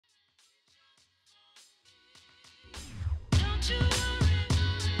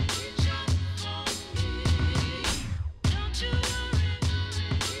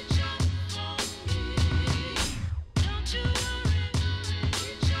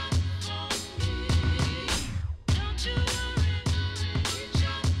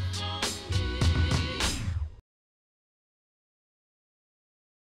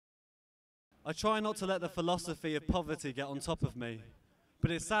I try not to let the philosophy of poverty get on top of me,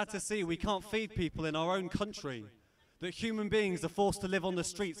 but it's sad to see we can't feed people in our own country, that human beings are forced to live on the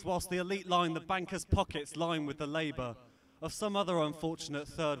streets whilst the elite line the bankers' pockets line with the labour of some other unfortunate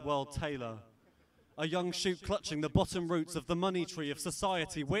third world tailor. A young shoot clutching the bottom roots of the money tree of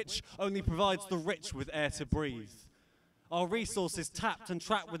society, which only provides the rich with air to breathe. Our resources tapped and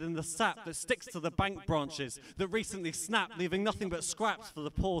trapped within the sap that sticks to the bank branches that recently snapped, leaving nothing but scraps for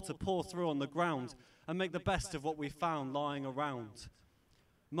the poor to pour through on the ground and make the best of what we found lying around.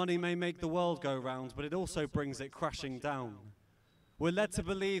 Money may make the world go round, but it also brings it crashing down. We're led to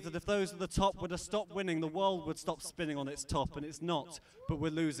believe that if those at the top were to stop winning, the world would stop spinning on its top, and it's not, but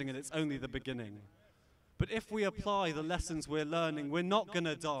we're losing, and it's only the beginning. But if we apply the lessons we're learning, we're not going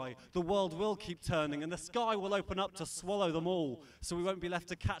to die. The world will keep turning, and the sky will open up to swallow them all, so we won't be left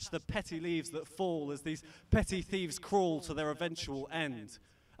to catch the petty leaves that fall as these petty thieves crawl to their eventual end,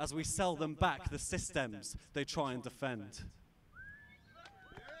 as we sell them back the systems they try and defend.